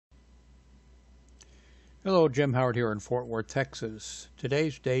Hello, Jim Howard here in Fort Worth, Texas.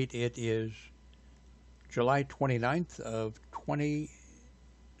 Today's date, it is July 29th of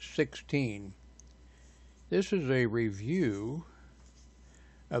 2016. This is a review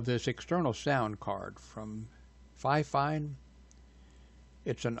of this external sound card from Fifine.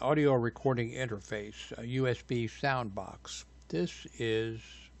 It's an audio recording interface, a USB sound box. This is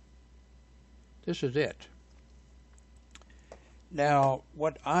it. Now,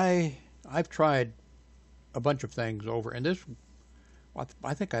 I've tried a bunch of things over, and this,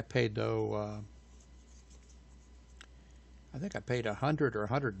 I think I paid though. I think I paid 100 or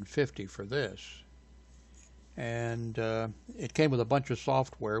 150 for this, and it came with a bunch of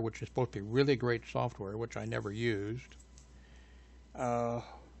software, which is supposed to be really great software, which I never used. But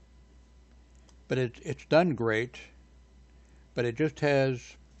it's done great, but it just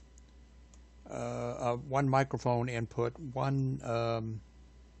has one microphone input, one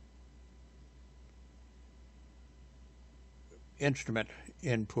instrument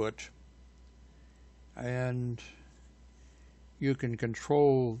input, and you can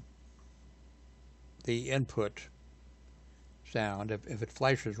control the input sound. If it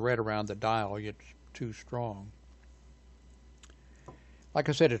flashes red around the dial, it's too strong. Like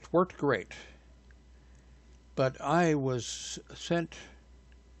I said, it's worked great, but I was sent,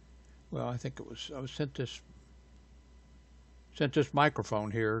 well, I think I was sent this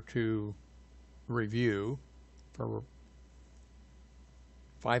microphone here to review for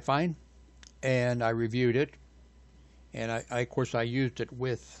Fifine, and I reviewed it, and of course I used it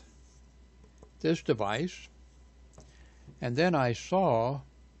with this device, and then I saw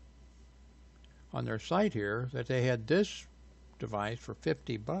on their site here that they had this device for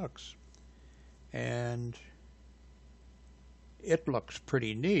 $50, and it looks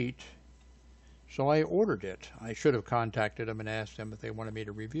pretty neat, so I ordered it. I should have contacted them and asked them if they wanted me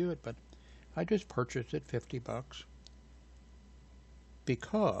to review it, but I just purchased it, $50.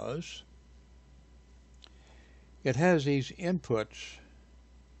 Because it has these inputs,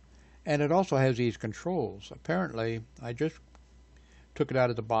 and it also has these controls. Apparently, I just took it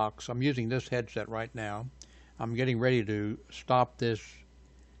out of the box. I'm using this headset right now. I'm getting ready to stop this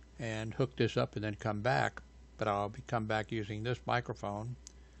and hook this up and then come back, but I'll come back using this microphone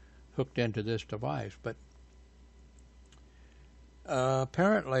hooked into this device. But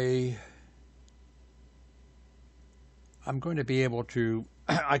apparently I'm going to be able to,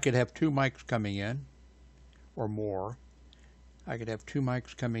 I could have two mics coming in, or more. I could have two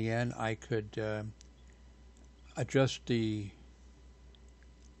mics coming in. I could adjust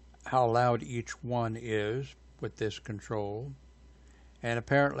how loud each one is with this control. And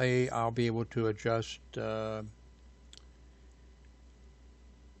apparently I'll be able to adjust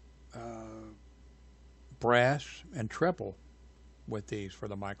brass and treble with these for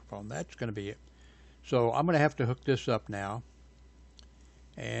the microphone. That's going to be it. So I'm going to have to hook this up now,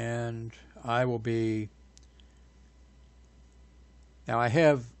 and I will be, now I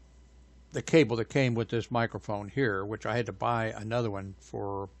have the cable that came with this microphone here, which I had to buy another one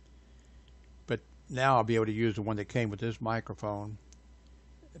for, but now I'll be able to use the one that came with this microphone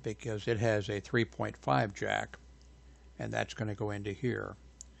because it has a 3.5 jack, and that's going to go into here.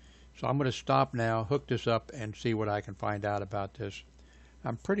 So I'm going to stop now, hook this up, and see what I can find out about this.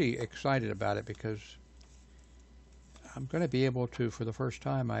 I'm pretty excited about it because I'm going to be able to, for the first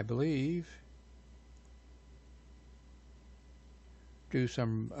time, I believe, do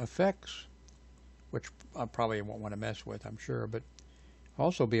some effects, which I probably won't want to mess with, I'm sure, but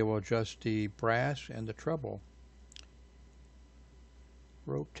also be able to adjust the brass and the treble.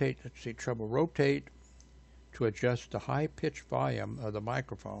 Rotate, let's see, treble, rotate to adjust the high pitch volume of the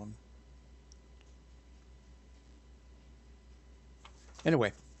microphone.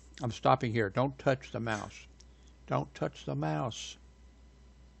 Anyway, I'm stopping here. Don't touch the mouse. Don't touch the mouse.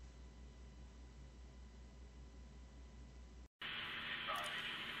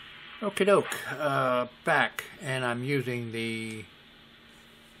 Okie doke. Back, and I'm using the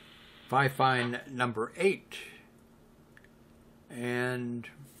Fifine number 8. And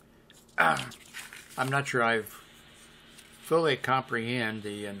I'm not sure I've fully comprehend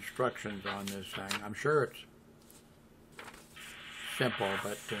the instructions on this thing. I'm sure it's simple,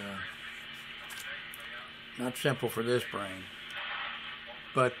 but not simple for this brain.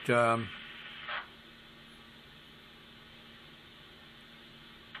 But I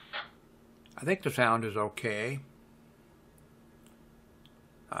think the sound is okay.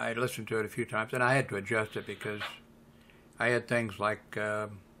 I listened to it a few times, and I had to adjust it because I had things like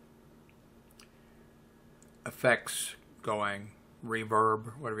effects going,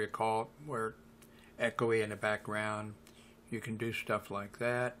 reverb, whatever you call it, where echoey in the background. You can do stuff like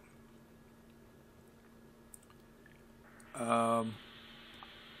that. So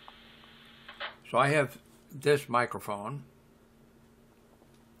I have this microphone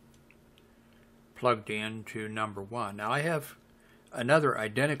plugged in to number 1. Now I have another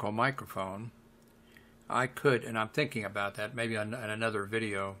identical microphone. I could, and I'm thinking about that, maybe on another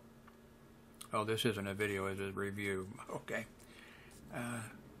video. Oh, this isn't a video, it's a review. Okay.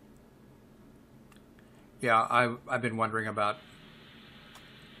 Yeah, I've been wondering about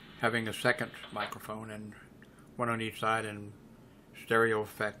having a second microphone, and one on each side, and stereo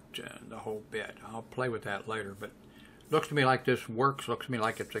effect and the whole bit. I'll play with that later, but looks to me like this works. Looks to me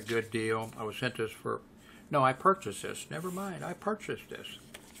like it's a good deal. I was sent this for, no, I purchased this. Never mind, I purchased this.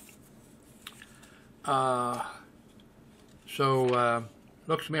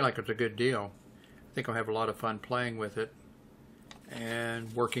 Looks to me like it's a good deal. I think I'll have a lot of fun playing with it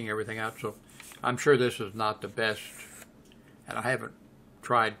and working everything out. So I'm sure this is not the best, and I haven't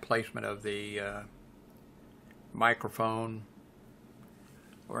tried placement of the microphone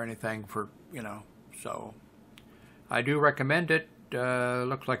or anything for, you know, so I do recommend it.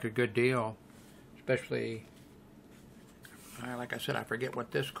 Looks like a good deal, especially, like I said, I forget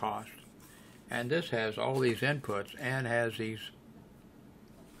what this cost. And this has all these inputs and has these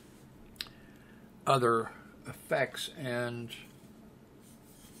other effects, and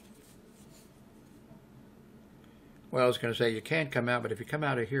well, I was going to say you can come out, but if you come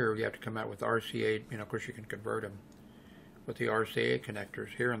out of here, you have to come out with RCA. You know, of course, you can convert them with the RCA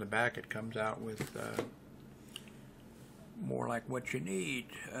connectors. Here on the back, it comes out with more like what you need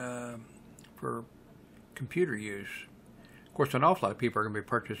for computer use. Of course, an awful lot of people are going to be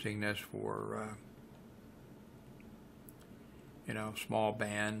purchasing this for, you know, small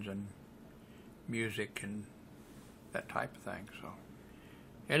bands and music and that type of thing. So,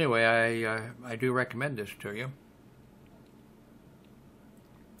 anyway, I do recommend this to you.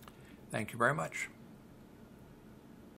 Thank you very much.